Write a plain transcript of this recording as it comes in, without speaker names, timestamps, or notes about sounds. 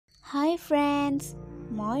Hi friends,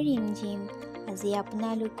 মই ৰিমজিম আজি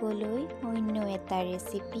আপোনালোকলৈ অন্য এটা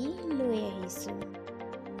ৰেচিপি লৈ আহিছো।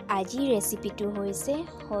 আজি ৰেচিপিটো হৈছে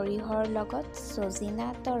সৰিহৰ লগত সজিনা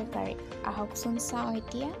তৰকাৰী। আহকচোন চাওঁ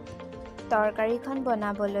এতিয়া। তৰকাৰীখন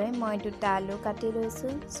বনাবলৈ মই দুটা আলু কাটি লৈছো,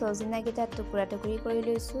 সজিনা কেইটা টুকুৰা টুকুৰি কৰি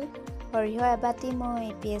লৈছো, সৰিহ এবাটি মই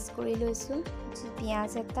পেষ্ট কৰি লৈছো,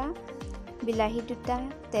 পিঁয়াজ এটা, বিলাহী দুটা,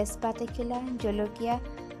 তেজপাত এখিলা, জলকীয়া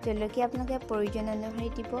আপোনালোকে প্ৰয়োজন অনুসৰি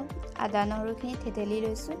দিব, আদা নহৰুখিনি থেতেলি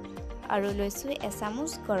লৈছো আৰু লৈছো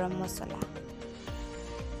এচামুচ গৰম মছলা।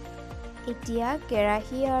 এতিয়া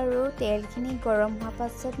কেৰাহী আৰু তেলখিনি গৰম হোৱাৰ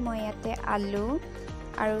পাছত মই ইয়াতে আলু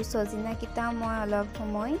আৰু সজিনা কেইটা মই অলপ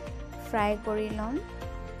সময় ফ্ৰাই কৰি ল'ম।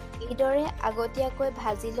 এইদৰে আগতীয়াকৈ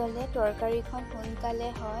ভাজি ল'লে তৰকাৰীখন সোনকালে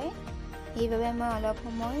হয়, সেইবাবে মই অলপ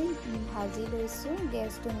সময় ভাজি লৈছো।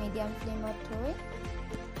 গেছটো মিডিয়াম ফ্লেমত থৈ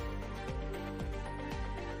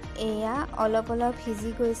এয়া অলপ সিজি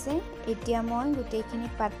গৈছে। এতিয়া মই গোটেইখিনি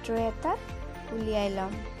পাত্ৰ এটাত উলিয়াই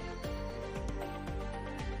ল'ম।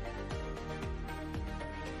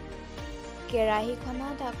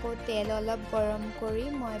 কেৰাহীখনত আকৌ তেল অলপ গৰম কৰি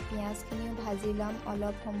মই পিঁয়াজখিনিও ভাজি ল'ম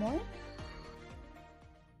অলপ সময়।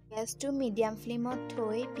 গেছটো মিডিয়াম ফ্লেমত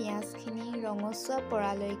থৈ পিঁয়াজখিনি ৰঙচুৱা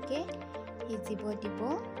পৰালৈকে সিজিব দিব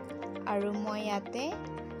আৰু মই ইয়াতে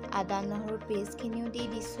আদা নহৰু পেষ্টখিনিও দি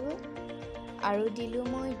দিছোঁ আৰু দিলোঁ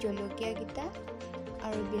মই জলকীয়া কেইটা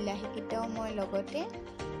আৰু বিলাহী কেইটাও মই লগতে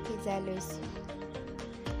সিজাই লৈছোঁ।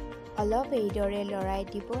 অলপ এইদৰে লৰাই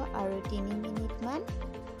দিব আৰু 3 মিনিটমান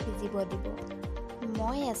সিজিব দিব।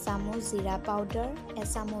 মই এচামুচ জিৰা পাউডাৰ,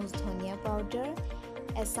 এচামুচ ধনিয়া পাউডাৰ,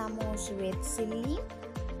 এচামুচ ৰেড চিলি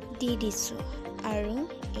দি দিছোঁ আৰু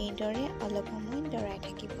এইদৰে অলপ সময় লৰাই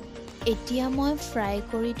থাকিব। এতিয়া মই ফ্ৰাই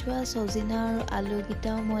কৰি থোৱা সজিনা আৰু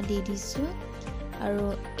আলুকেইটাও মই দি দিছোঁ আৰু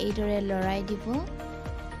এইদৰে লৰাই দিব।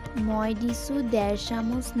 মই দিছোঁ 1.5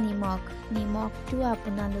 চামুচ নিমখটো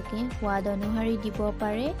আপোনালোকে সোৱাদ অনুসৰি দিব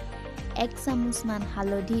পাৰে। 1 চামুচমান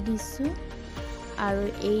হালধি দিছোঁ আৰু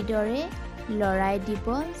এইদৰে লৰাই দিব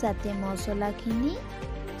যাতে মছলাখিনি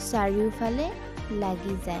চাৰিওফালে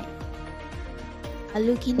লাগি যায়।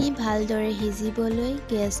 আলুখিনি ভালদৰে সিজিবলৈ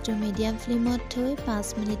গেছটো মিডিয়াম ফ্লেমত থৈ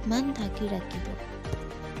 5 মিনিটমান ঢাকি ৰাখিব।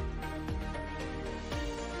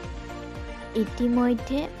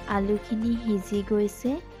 ইতিমধ্যে আলুখিনি সিজি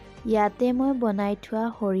গৈছে। ইয়াতে মই বনাই থোৱা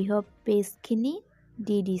সৰিহ পেষ্টখিনি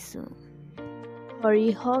দি দিছোঁ।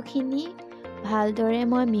 সৰিহখিনি ভালদৰে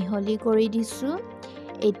মই মিহলি কৰি দিছোঁ।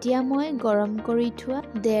 এতিয়া মই গৰম কৰি থোৱা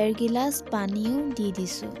 1.5 গিলাচ পানীও দি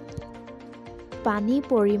দিছোঁ। পানীৰ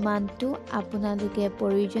পৰিমাণটো আপোনালোকে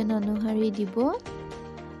প্ৰয়োজন অনুসৰি দিব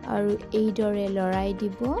আৰু এইদৰে লৰাই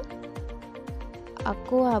দিব।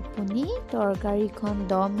 আকৌ আপুনি তৰকাৰীখন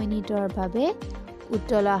 10 মিনিটৰ বাবে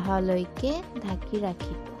উতল অহালৈকে ঢাকি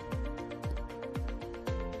ৰাখিব।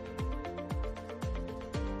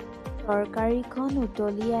 তৰকাৰীখন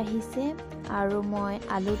উতলি আহিছে আৰু মই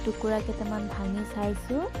আলু টুকুৰা কেইটামান ভাঙি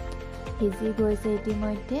চাইছোঁ, সিজি গৈছে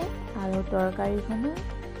ইতিমধ্যে আৰু তৰকাৰীখনো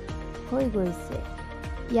হৈ গৈছে।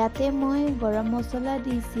 ইয়াতে মই গৰম মছলা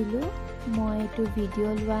দিছিলোঁ, মই এইটো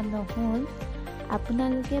ভিডিঅ' লোৱা নহ'ল।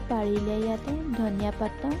 আপোনালোকে পাৰিলে ইয়াতে ধনিয়া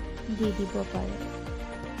পাত দি দিব পাৰে।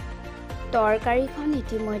 তৰকাৰীখন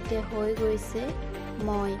ইতিমধ্যে হৈ গৈছে।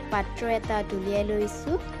 মই পাত্ৰ এটাত উলিয়াই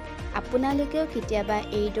লৈছোঁ। আপোনালোকেও কেতিয়াবা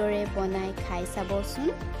এইদৰে বনাই খাই চাবচোন।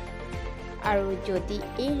 আৰু যদি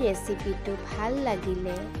এই ৰেচিপিটো ভাল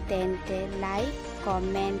লাগিলে তেন্তে লাইক,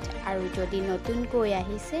 কমেণ্ট আৰু যদি নতুনকৈ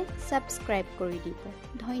আহিছে ছাবস্ক্ৰাইব কৰি দিব।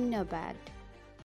 ধন্যবাদ।